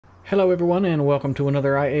Hello everyone and welcome to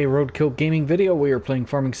another IaRoadKill gaming video. We are playing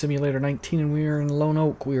Farming Simulator 19 and we are in Lone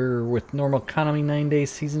Oak. We are with normal economy 9-day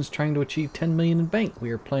seasons trying to achieve 10 million in bank.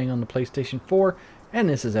 We are playing on the PlayStation 4 and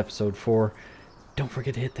this is episode 4. Don't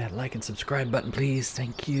forget to hit that like and subscribe button please.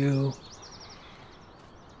 Thank you.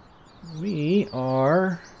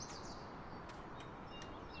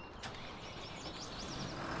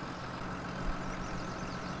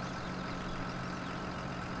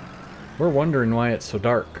 We're wondering why it's so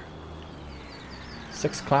dark.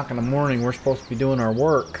 6 o'clock in the morning, we're supposed to be doing our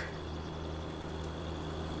work.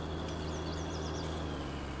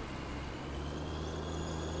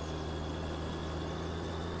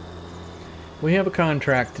 We have a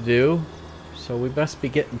contract to do, so we best be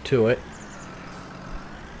getting to it.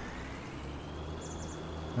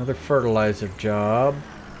 Another fertilizer job.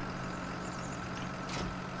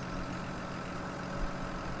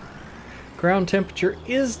 Ground temperature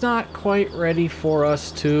is not quite ready for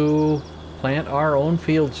us to plant our own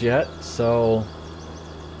fields yet, so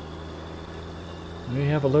we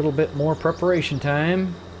have a little bit more preparation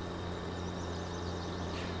time.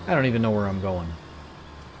 I don't even know where I'm going.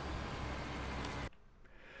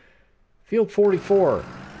 Field 44.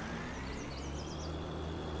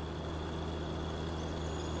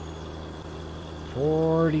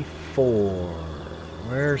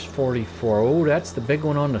 Where's 44? Oh, that's the big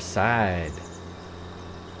one on the side.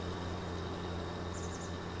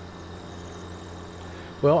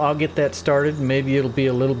 Well, I'll get that started. Maybe it'll be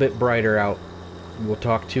a little bit brighter out. We'll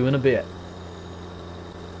talk to you in a bit.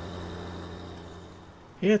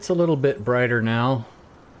 It's a little bit brighter now.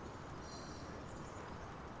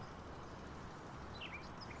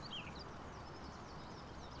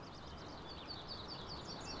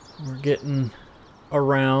 We're getting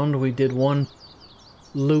around. We did one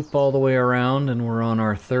loop all the way around and we're on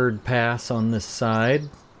our third pass on this side.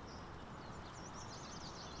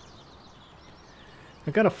 I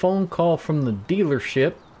got a phone call from the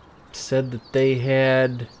dealership. Said that they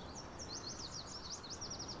had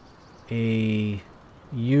a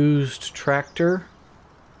used tractor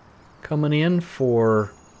coming in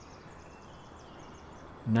for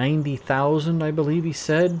 90,000, I believe he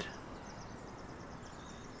said.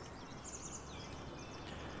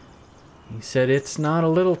 He said it's not a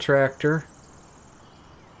little tractor,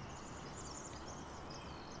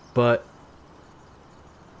 but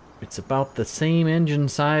it's about the same engine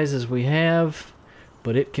size as we have,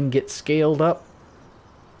 but it can get scaled up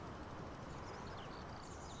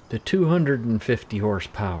to 250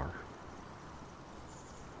 horsepower.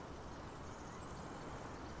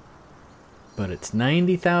 But it's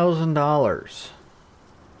 $90,000.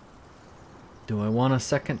 Do I want a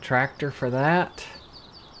second tractor for that?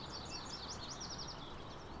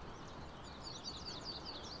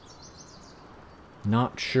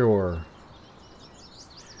 Not sure.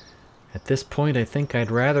 At this point, I think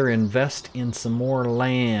I'd rather invest in some more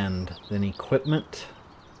land than equipment.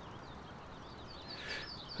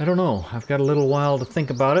 I don't know. I've got a little while to think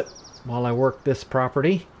about it while I work this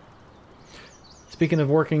property. Speaking of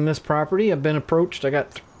working this property, I've been approached. I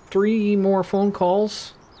got 3 more phone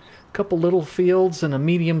calls. A couple little fields and a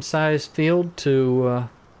medium-sized field to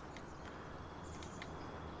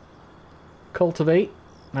cultivate.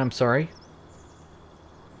 I'm sorry.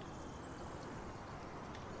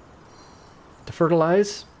 To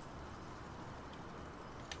fertilize.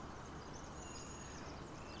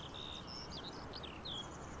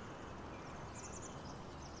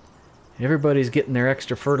 Everybody's getting their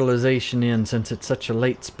extra fertilization in since it's such a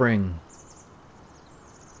late spring.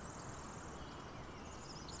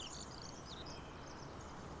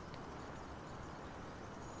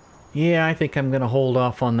 Yeah, I think I'm going to hold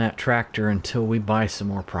off on that tractor until we buy some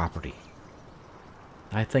more property.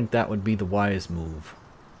 I think that would be the wise move.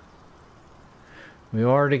 We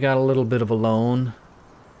already got a little bit of a loan.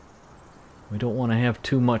 We don't want to have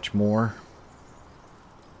too much more.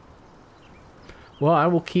 Well, I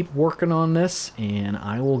will keep working on this and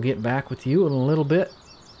I will get back with you in a little bit.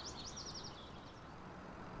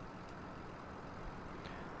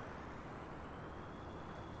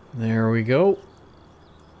 There we go.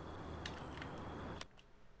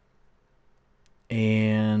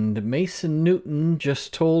 And Mason Newton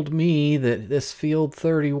just told me that this field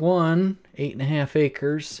 31, 8.5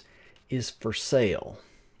 acres, is for sale.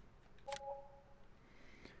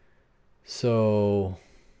 So,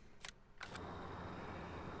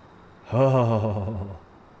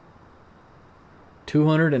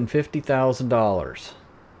 $250,000.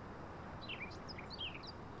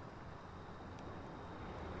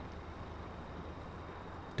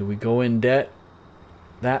 Do we go in debt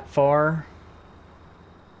that far?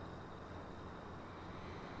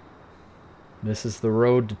 This is the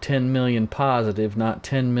road to 10 million positive, not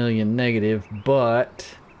 10 million negative,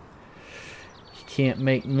 but you can't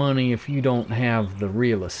make money if you don't have the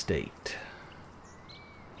real estate.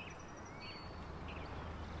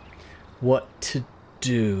 What to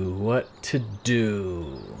do? What to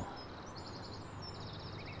do?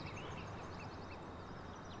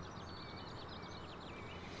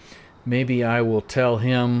 Maybe I will tell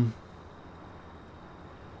him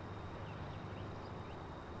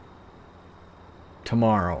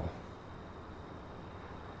tomorrow.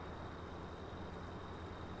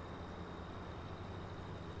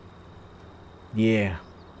 Yeah,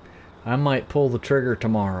 I might pull the trigger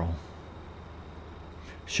tomorrow.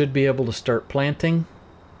 Should be able to start planting.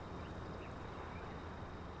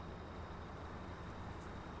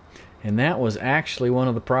 And that was actually one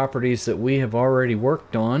of the properties that we have already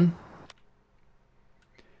worked on.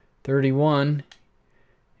 31.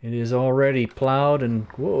 It is already plowed and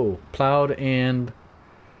plowed and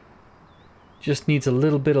just needs a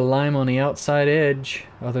little bit of lime on the outside edge.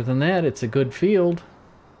 Other than that, it's a good field.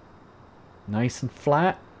 Nice and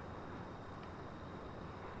flat.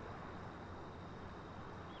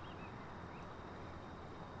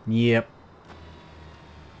 Yep.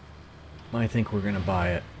 I think we're going to buy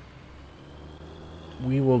it.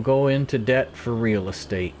 We will go into debt for real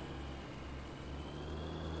estate.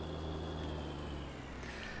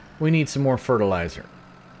 We need some more fertilizer.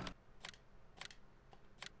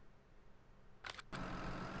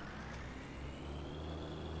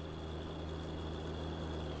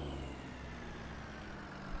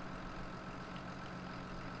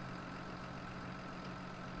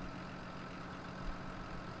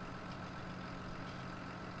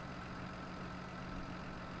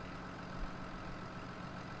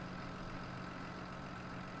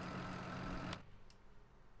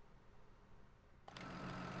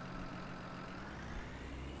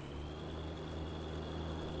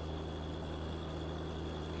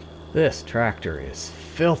 This tractor is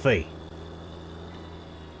filthy.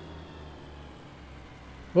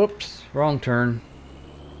 Whoops, wrong turn.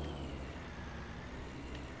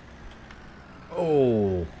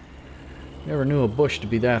 Oh, never knew a bush to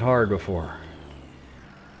be that hard before.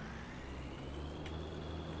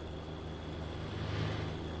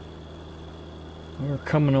 We're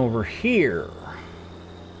coming over here.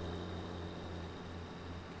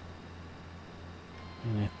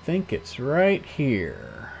 And I think it's right here.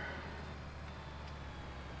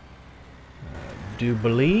 Do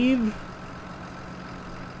believe.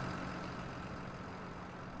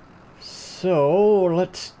 So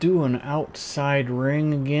let's do an outside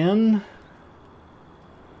ring again.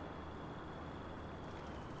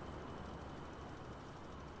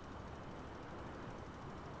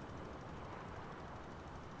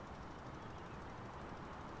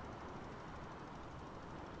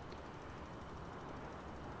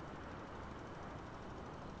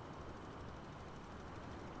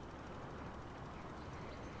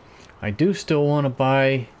 I do still want to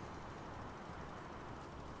buy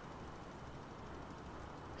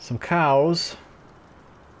some cows.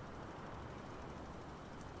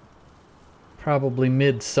 Probably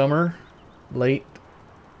mid-summer, late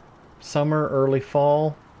summer, early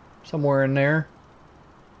fall, somewhere in there.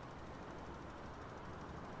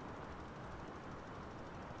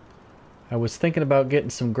 I was thinking about getting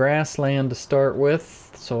some grassland to start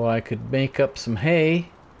with so I could make up some hay,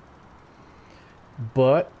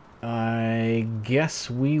 but I guess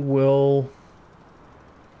we will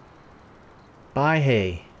buy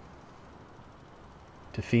hay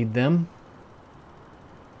to feed them.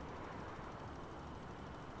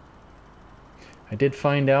 I did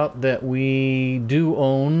find out that we do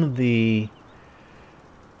own the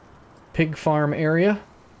pig farm area,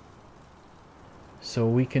 so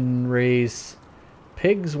we can raise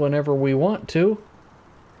pigs whenever we want to.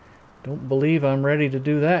 Don't believe I'm ready to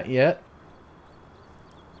do that yet.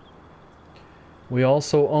 We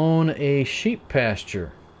also own a sheep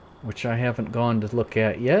pasture, which I haven't gone to look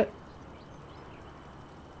at yet.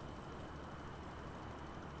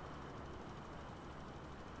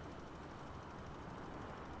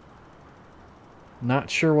 Not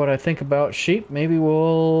sure what I think about sheep. Maybe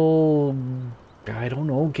we'll, I don't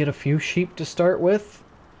know, get a few sheep to start with.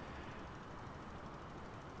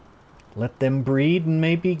 Let them breed and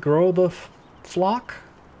maybe grow the flock.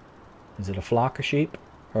 Is it a flock of sheep?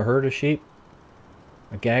 A herd of sheep?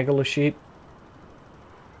 A gaggle of sheep?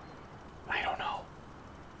 I don't know.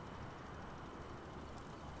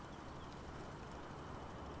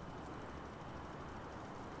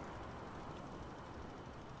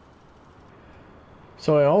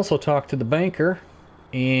 So I also talked to the banker,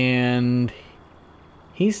 and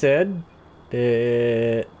he said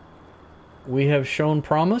that we have shown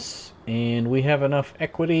promise, and we have enough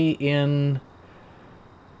equity in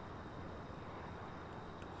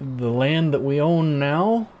the land that we own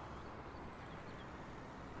now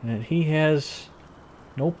that he has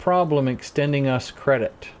no problem extending us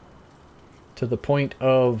credit to the point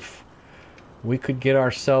of we could get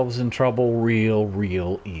ourselves in trouble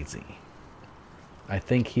real easy. I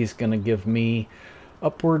think he's going to give me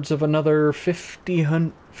upwards of another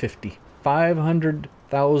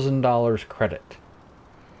 $500,000 credit.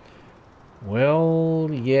 Well,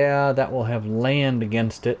 yeah, that will have land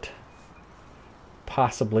against it.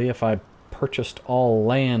 Possibly if I purchased all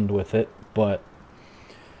land with it, but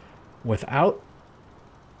without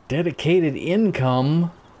dedicated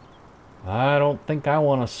income, I don't think I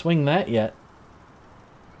want to swing that yet.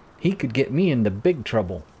 He could get me into big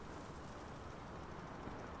trouble.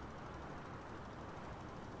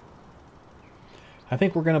 I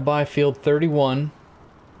think we're going to buy field 31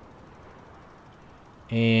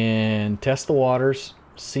 and test the waters,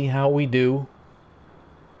 see how we do.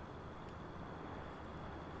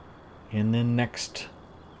 And then next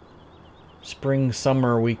spring,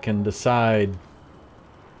 summer, we can decide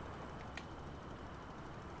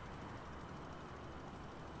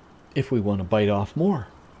if we want to bite off more.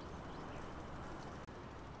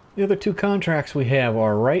 The other two contracts we have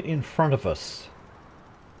are right in front of us.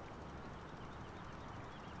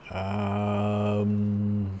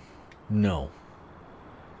 No.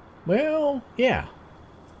 Well, yeah.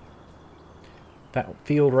 That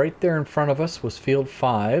field right there in front of us was field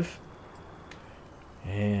 5.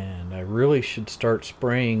 And I really should start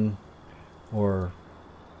spraying or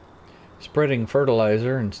spreading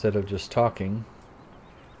fertilizer instead of just talking.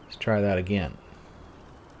 Let's try that again.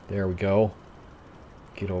 There we go.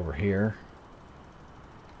 Get over here.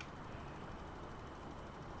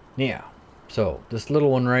 Yeah. So this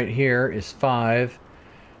little one right here is 5.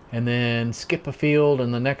 And then skip a field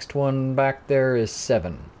and the next one back there is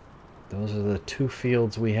 7. Those are the 2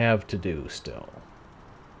 fields we have to do still.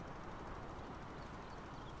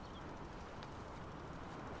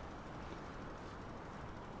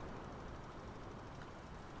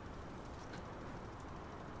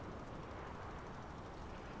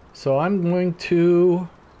 So I'm going to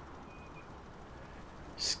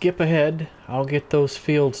skip ahead. I'll get those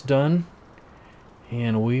fields done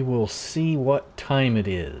and we will see what time it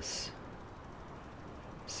is.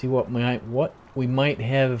 See what we might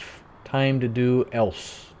have time to do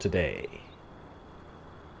else today.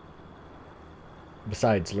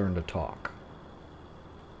 Besides learn to talk.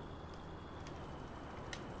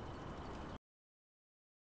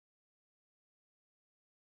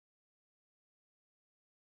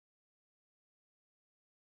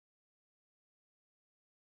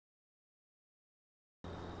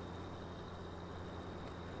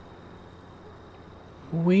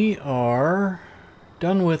 We are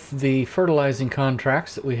done with the fertilizing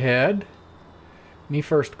contracts that we had. Me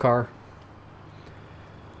first, car.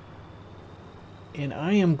 And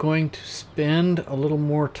I am going to spend a little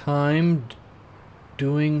more time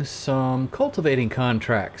doing some cultivating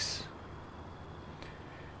contracts.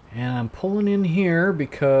 And I'm pulling in here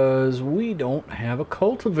because we don't have a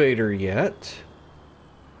cultivator yet.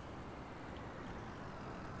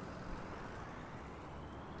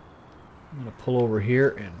 I'm going to pull over here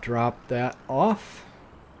and drop that off.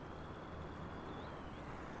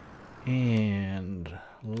 And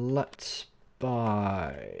let's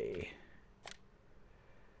buy.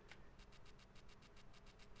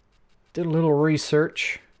 Did a little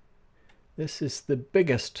research. This is the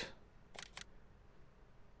biggest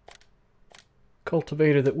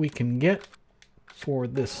cultivator that we can get for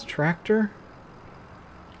this tractor.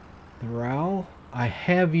 The ROW. I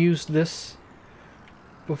have used this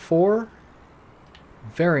before.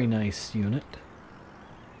 Very nice unit.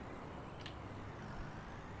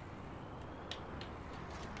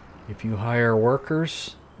 If you hire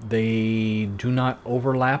workers, they do not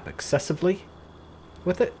overlap excessively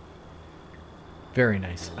with it. Very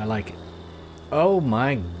nice. I like it. Oh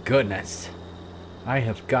my goodness. I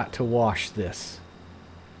have got to wash this.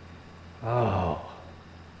 Oh.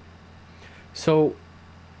 So,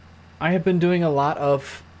 I have been doing a lot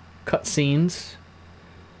of cutscenes.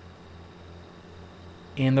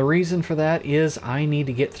 And the reason for that is I need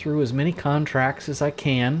to get through as many contracts as I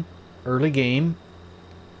can early game.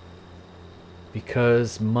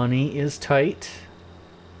 Because money is tight.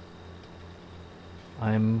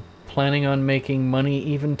 I'm planning on making money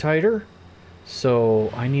even tighter.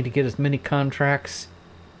 So I need to get as many contracts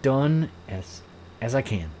done as I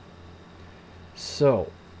can.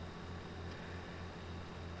 So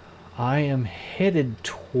I am headed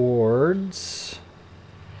towards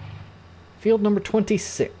field number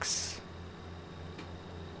 26.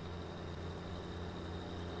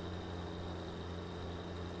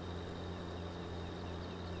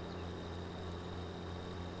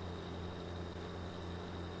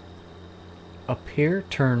 up here,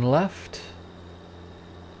 turn left,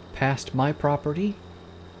 past my property,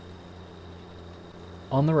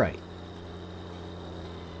 on the right.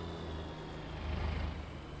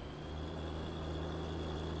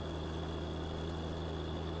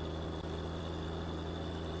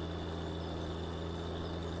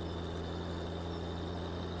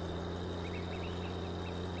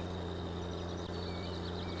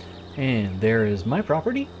 And there is my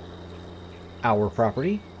property, our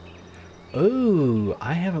property. Oh,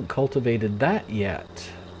 I haven't cultivated that yet.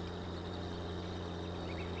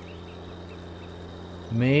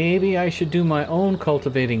 Maybe I should do my own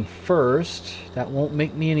cultivating first. That won't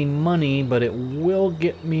make me any money, but it will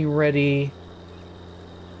get me ready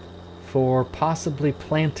for possibly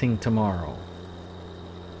planting tomorrow.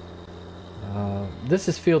 This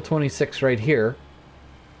is field 26 right here.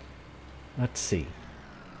 Let's see.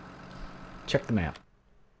 Check the map.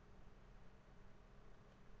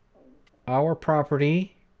 Our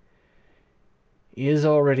property is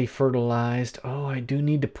already fertilized. Oh, I do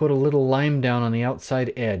need to put a little lime down on the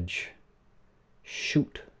outside edge.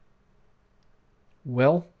 Shoot.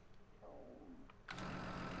 Well,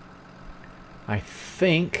 I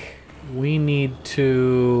think we need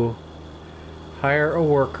to hire a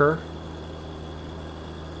worker,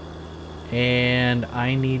 and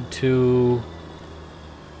I need to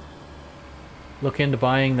look into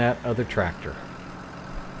buying that other tractor.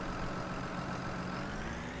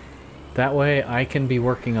 That way I can be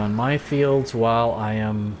working on my fields while I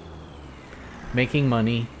am making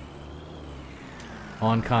money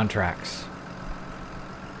on contracts.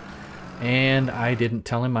 And I didn't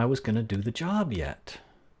tell him I was going to do the job yet.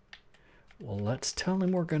 Well, let's tell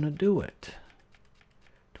him we're going to do it.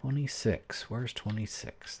 26. Where's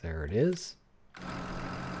 26? There it is.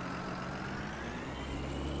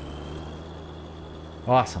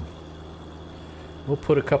 Awesome. We'll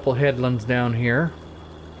put a couple headlands down here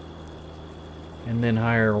and then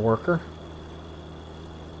hire a worker.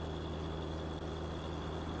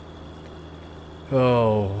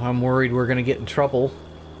 Oh, I'm worried we're going to get in trouble.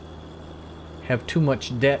 Have too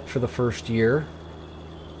much debt for the first year.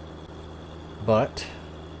 But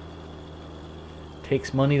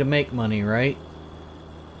takes money to make money, right?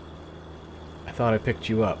 I thought I picked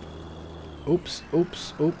you up. Oops,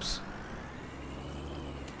 oops, oops.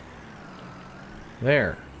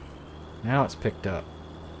 There. Now it's picked up.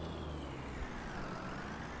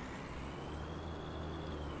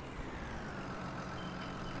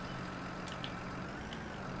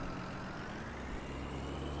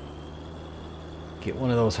 Get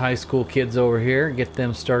one of those high school kids over here, get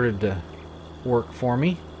them started to work for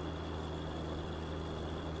me.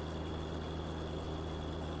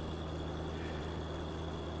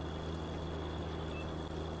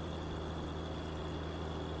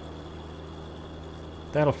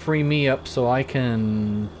 That'll free me up so I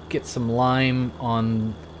can get some lime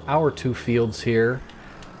on our two fields here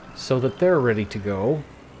so that they're ready to go,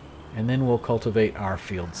 and then we'll cultivate our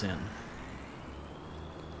fields in.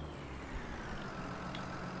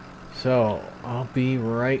 So I'll be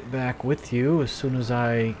right back with you as soon as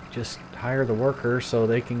I just hire the worker so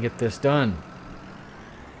they can get this done.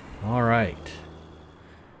 All right.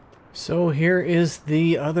 So here is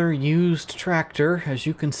the other used tractor. As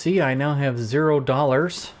you can see, I now have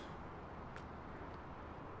 $0.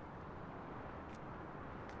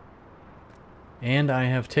 And I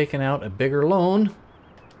have taken out a bigger loan.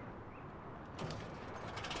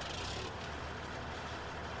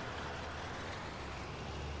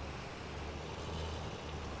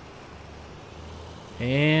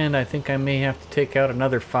 And I think I may have to take out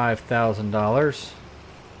another $5,000.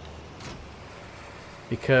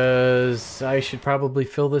 Because I should probably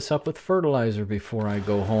fill this up with fertilizer before I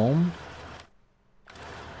go home.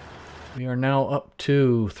 We are now up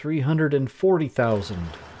to $340,000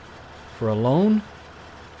 for a loan.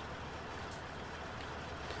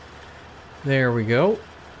 There we go.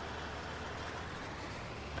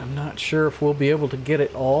 I'm not sure if we'll be able to get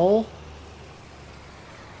it all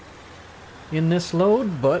in this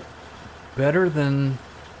load, but better than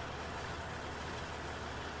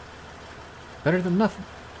nothing.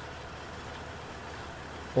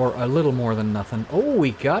 Or a little more than nothing. Oh,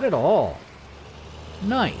 we got it all.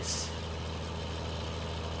 Nice.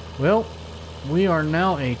 Well, we are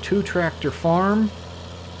now a 2-tractor farm.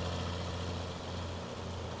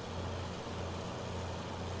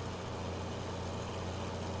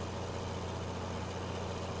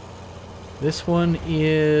 This one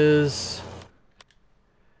is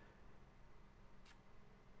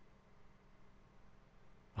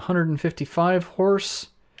 155 horse,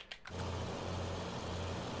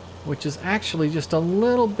 which is actually just a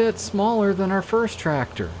little bit smaller than our first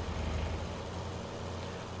tractor.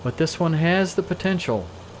 But this one has the potential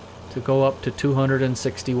to go up to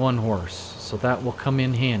 261 horse, so that will come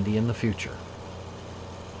in handy in the future.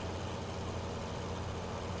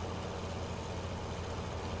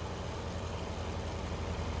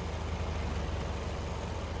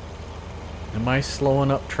 Am I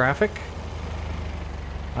slowing up traffic?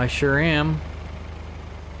 I sure am.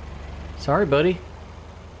 Sorry, buddy.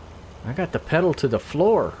 I got the pedal to the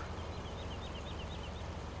floor.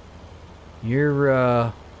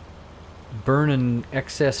 You're burning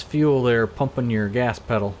excess fuel there, pumping your gas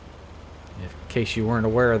pedal, in case you weren't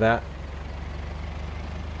aware of that.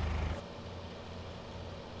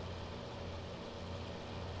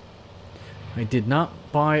 I did not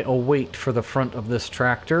buy a weight for the front of this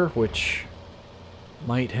tractor, which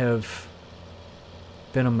might have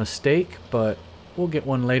been a mistake, but we'll get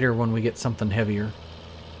one later when we get something heavier.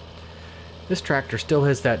 This tractor still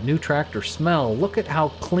has that new tractor smell. Look at how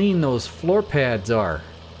clean those floor pads are.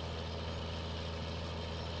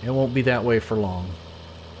 It won't be that way for long.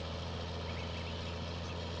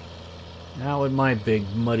 Not with my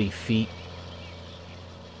big muddy feet.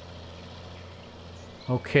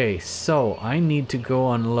 Okay, so I need to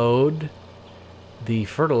go unload the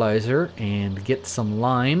fertilizer and get some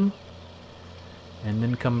lime, and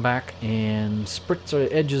then come back and spritz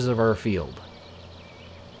the edges of our field.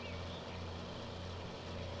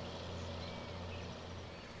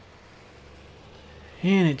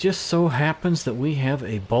 And it just so happens that we have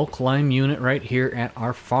a bulk lime unit right here at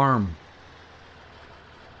our farm.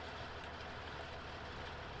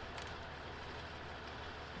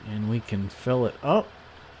 And we can fill it up.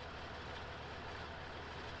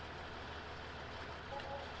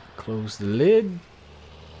 Close the lid.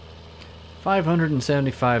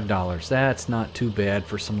 $575. That's not too bad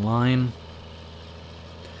for some lime.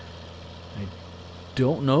 I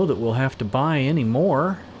don't know that we'll have to buy any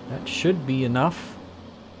more. That should be enough.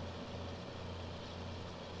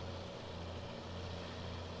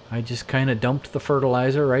 I just kind of dumped the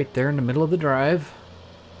fertilizer right there in the middle of the drive.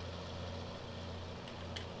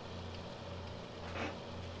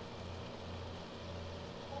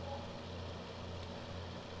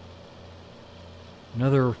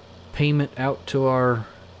 Another payment out to our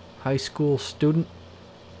high school student.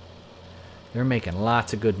 They're making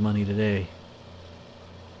lots of good money today.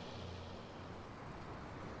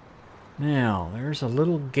 Now, there's a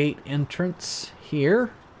little gate entrance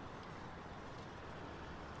here.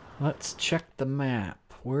 Let's check the map.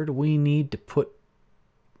 Where do we need to put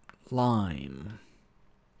lime?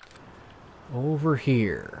 Over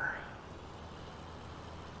here.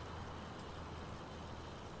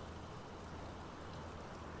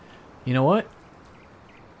 You know what?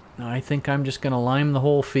 I think I'm just going to lime the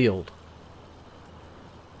whole field.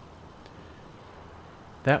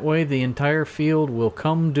 That way the entire field will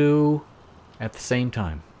come due at the same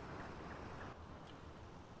time.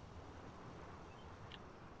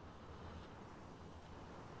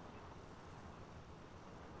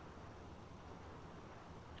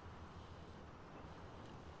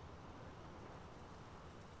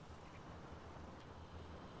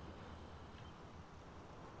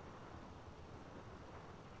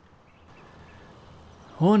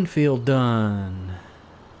 One field done.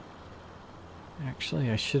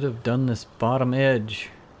 Actually, I should have done this bottom edge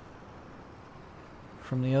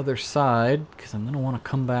from the other side, because I'm going to want to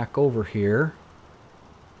come back over here.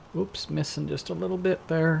 Oops, missing just a little bit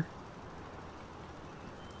there.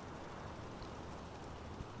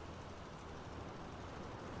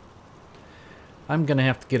 I'm going to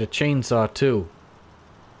have to get a chainsaw too.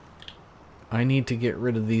 I need to get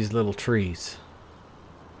rid of these little trees.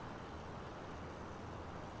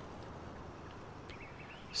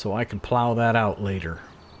 So I can plow that out later.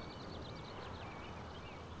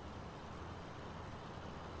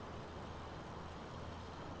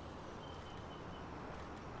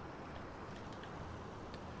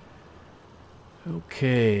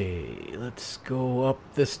 Okay, let's go up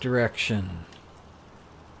this direction.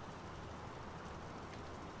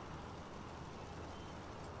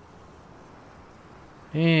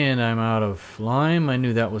 And I'm out of lime. I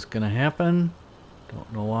knew that was going to happen.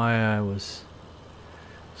 Don't know why I was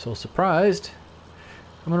so surprised.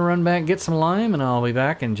 I'm gonna run back and get some lime, and I'll be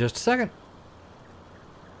back in just a second.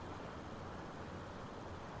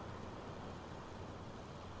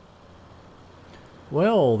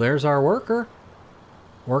 Well, there's our worker.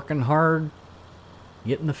 Working hard,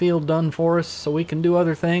 getting the field done for us so we can do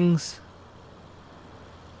other things.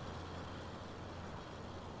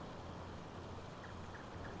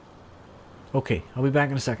 Okay, I'll be back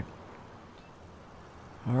in a second.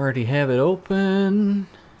 I already have it open.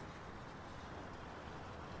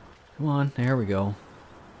 Come on, there we go.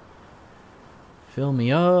 Fill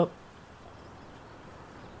me up.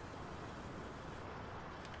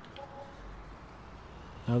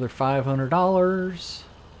 Another $500.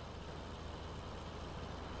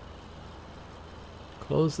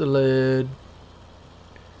 Close the lid.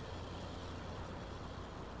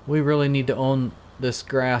 We really need to own this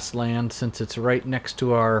grassland since it's right next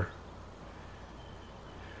to our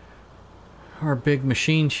big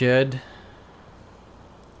machine shed.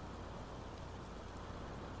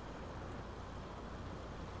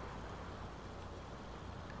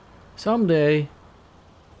 Someday.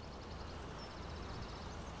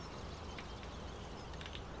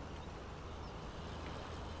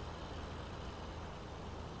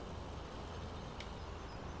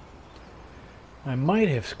 I might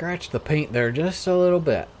have scratched the paint there just a little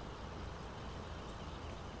bit.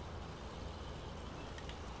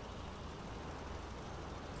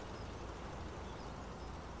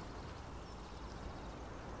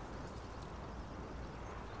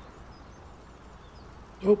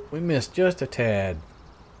 Oh, we missed just a tad.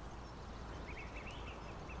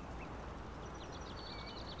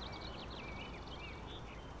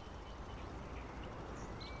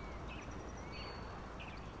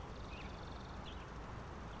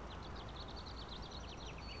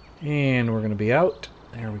 And we're going to be out.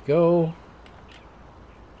 There we go.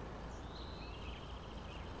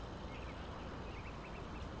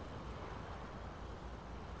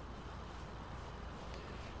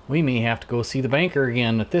 We may have to go see the banker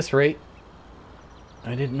again at this rate.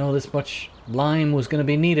 I didn't know this much lime was going to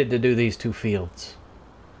be needed to do these 2 fields.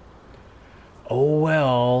 Oh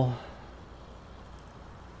well.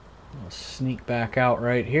 I'll sneak back out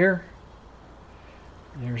right here.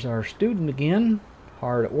 There's our student again,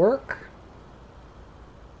 hard at work.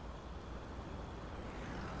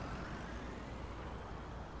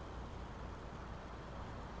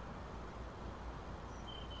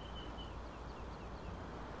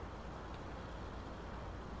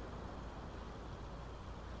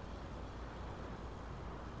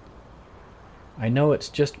 I know it's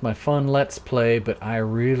just my fun let's play, but I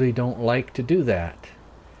really don't like to do that.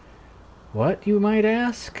 What, you might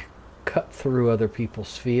ask? Cut through other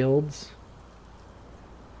people's fields.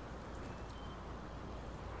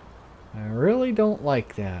 I really don't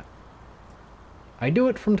like that. I do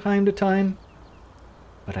it from time to time,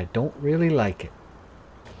 but I don't really like it.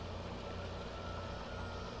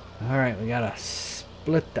 Alright, we gotta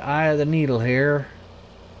split the eye of the needle here.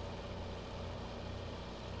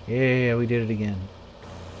 Yeah, we did it again.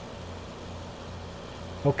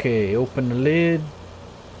 Okay, open the lid.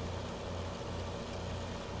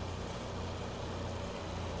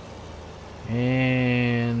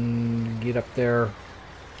 And get up there.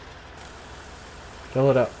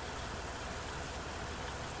 Fill it up.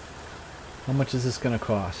 How much is this going to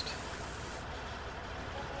cost?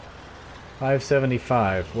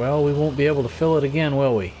 $5.75. Well, we won't be able to fill it again,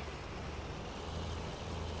 will we?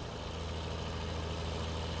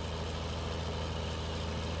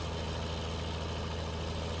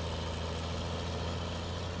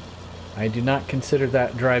 I do not consider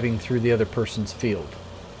that driving through the other person's field.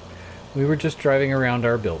 We were just driving around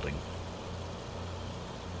our building.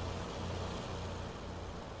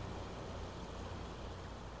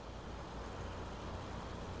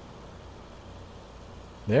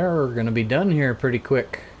 They're going to be done here pretty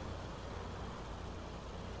quick.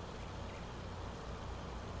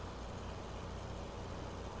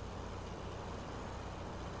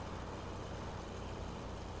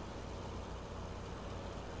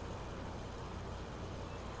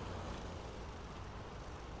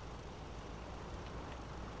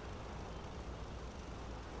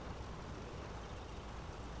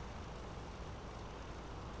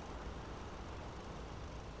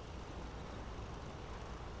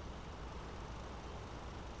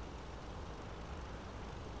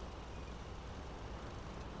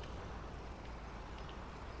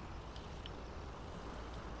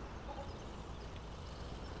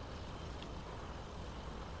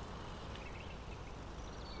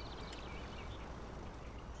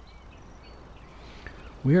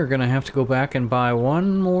 We are going to have to go back and buy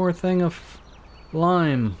one more thing of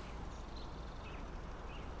lime.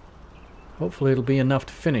 Hopefully it'll be enough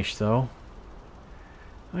to finish, though.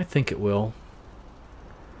 I think it will.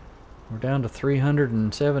 We're down to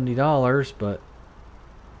 $370, but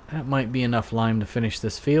that might be enough lime to finish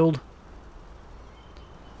this field.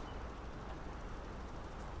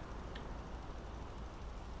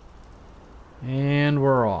 And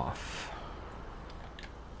we're off.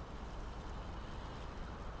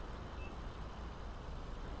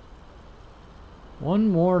 One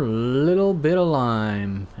more little bit of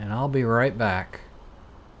lime, and I'll be right back.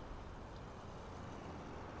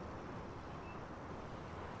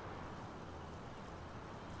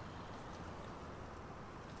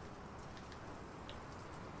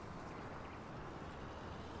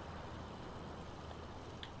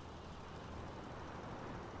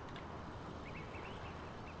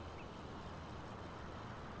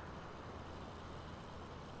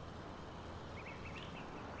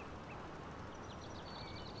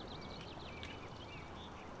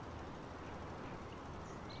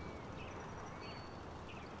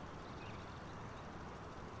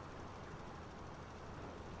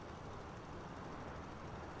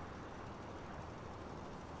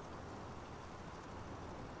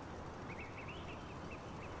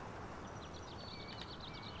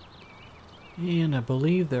 And I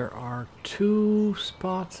believe there are 2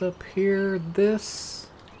 spots up here. This.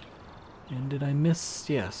 And did I miss?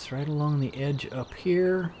 Yes, right along the edge up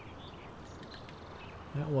here.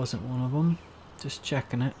 That wasn't one of them. Just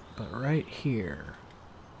checking it. But right here.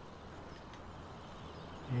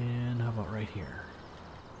 And how about right here?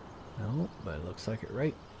 No, but it looks like it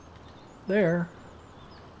right there.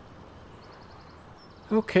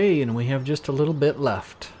 Okay, and we have just a little bit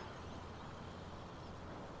left.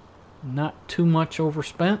 Not too much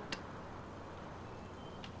overspent.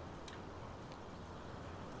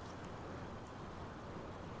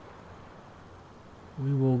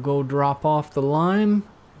 We will go drop off the lime,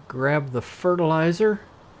 grab the fertilizer,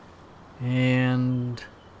 and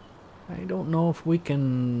I don't know if we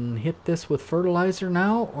can hit this with fertilizer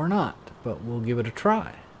now or not, but we'll give it a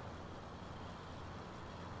try.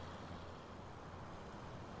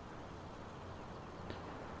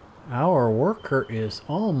 Our worker is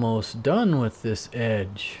almost done with this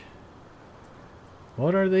edge.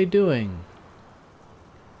 What are they doing?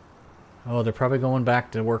 Oh, they're probably going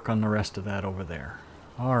back to work on the rest of that over there.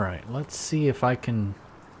 Alright, let's see if I can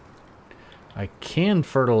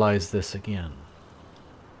fertilize this again.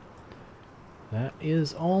 That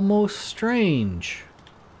is almost strange.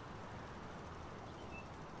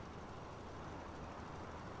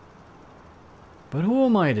 But who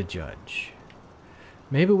am I to judge?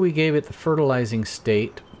 Maybe we gave it the fertilizing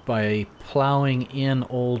state by plowing in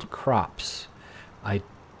old crops. I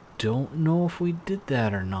don't know if we did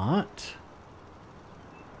that or not.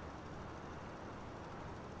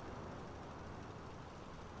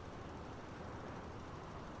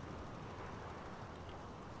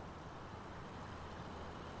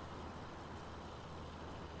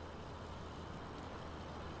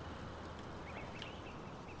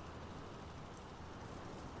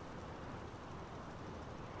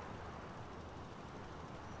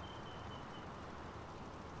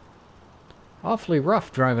 Awfully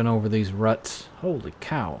rough driving over these ruts. Holy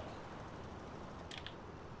cow.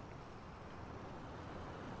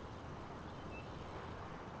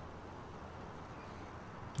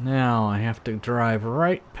 Now I have to drive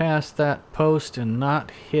right past that post and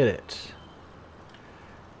not hit it.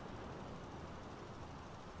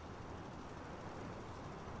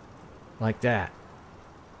 Like that.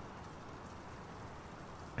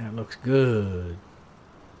 That looks good.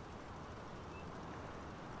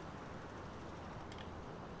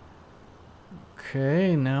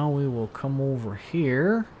 Okay, now we will come over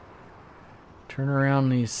here. Turn around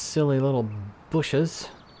these silly little bushes.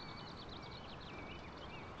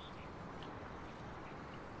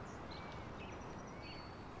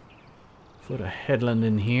 Put a headland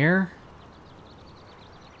in here.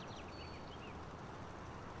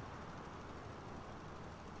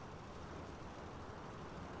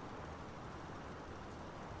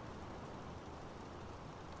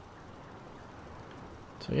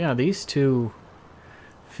 So yeah, these two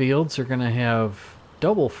fields are going to have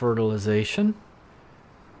double fertilization,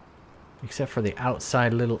 except for the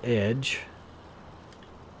outside little edge.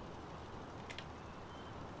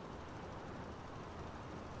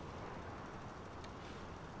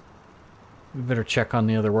 We better check on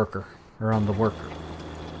the other worker, or on the worker.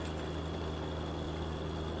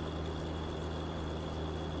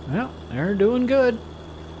 Well, they're doing good.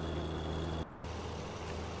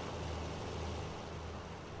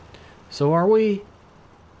 So are we.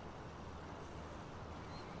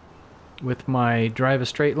 With my drive a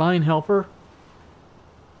straight line helper,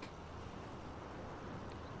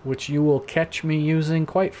 which you will catch me using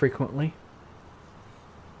quite frequently.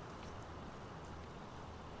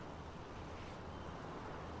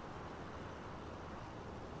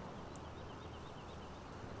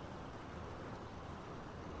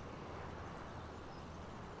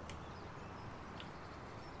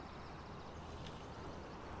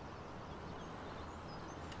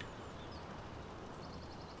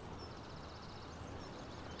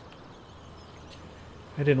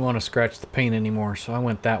 I didn't want to scratch the paint anymore, so I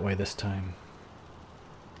went that way this time.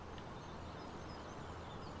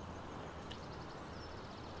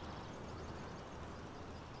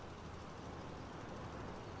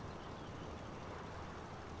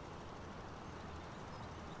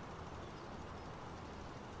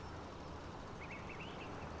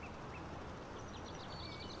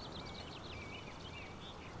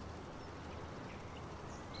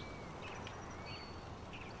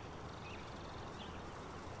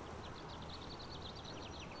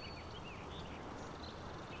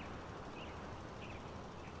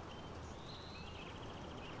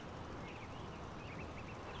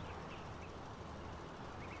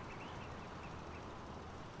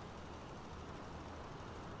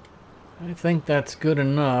 I think that's good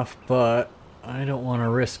enough, but I don't want to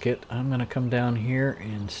risk it. I'm going to come down here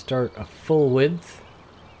and start a full width.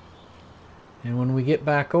 And when we get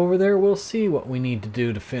back over there, we'll see what we need to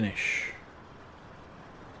do to finish.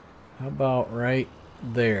 How about right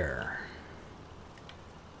there?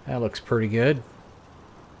 That looks pretty good.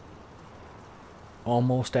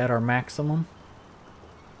 Almost at our maximum.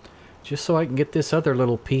 Just so I can get this other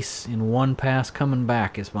little piece in one pass coming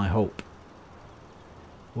back is my hope.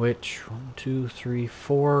 Which, 1, 2, 3,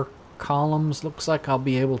 4 columns looks like I'll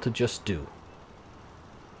be able to just do.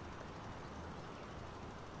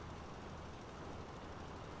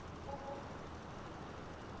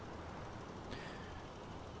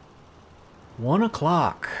 One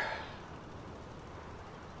o'clock.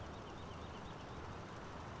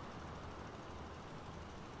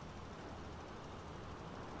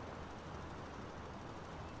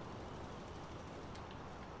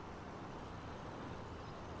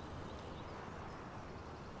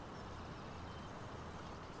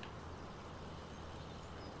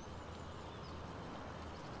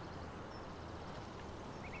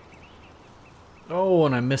 Oh,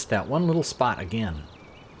 and I missed that one little spot again.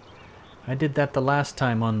 I did that the last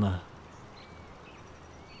time on the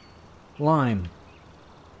lime.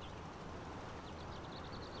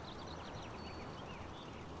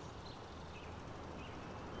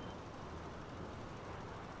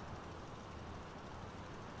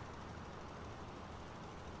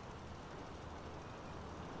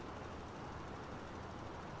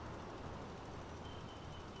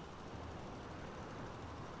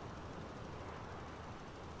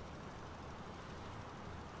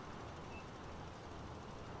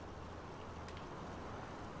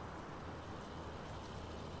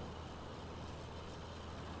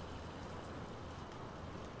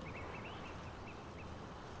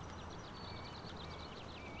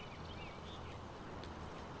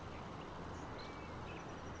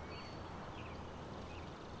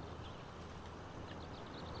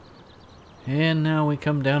 And now we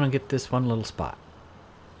come down and get this one little spot.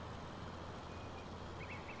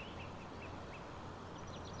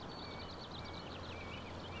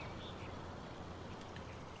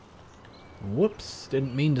 Whoops,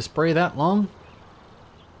 didn't mean to spray that long.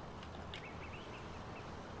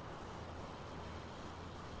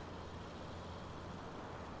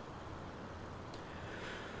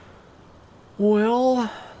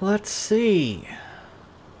 Well, let's see.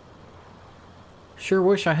 Sure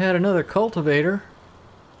wish I had another cultivator.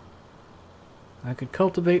 I could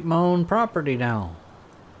cultivate my own property now.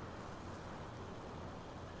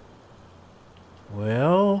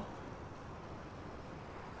 Well,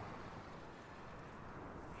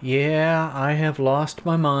 yeah, I have lost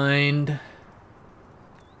my mind.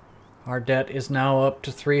 Our debt is now up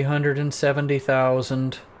to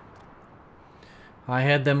 $370,000. I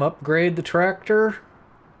had them upgrade the tractor,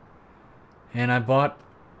 and I bought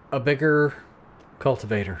a bigger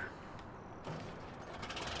cultivator.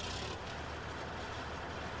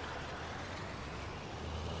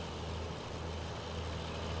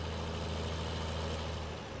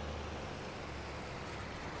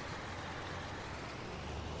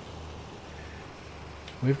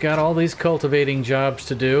 We've got all these cultivating jobs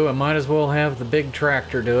to do. I might as well have the big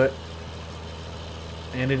tractor do it.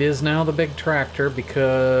 And it is now the big tractor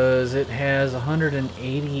because it has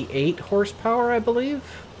 188 horsepower, I believe.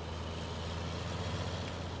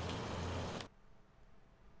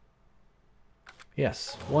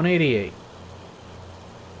 Yes, 188.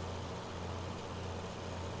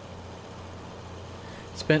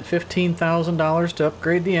 Spent $15,000 to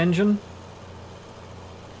upgrade the engine.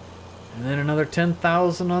 And then another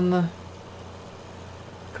 $10,000 on the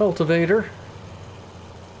cultivator.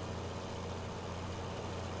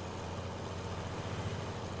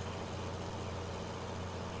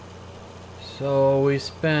 So we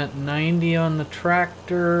spent $90 on the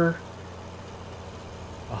tractor,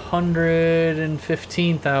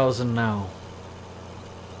 $115,000 now.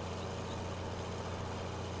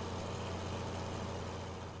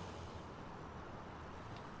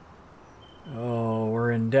 Oh,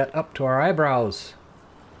 we're in debt up to our eyebrows.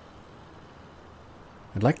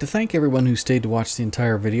 I'd like to thank everyone who stayed to watch the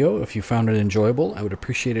entire video. If you found it enjoyable, I would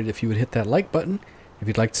appreciate it if you would hit that like button. If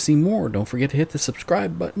you'd like to see more, don't forget to hit the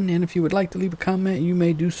subscribe button, and if you would like to leave a comment, you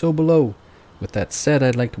may do so below. With that said,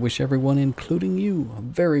 I'd like to wish everyone, including you, a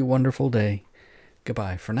very wonderful day.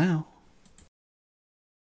 Goodbye for now.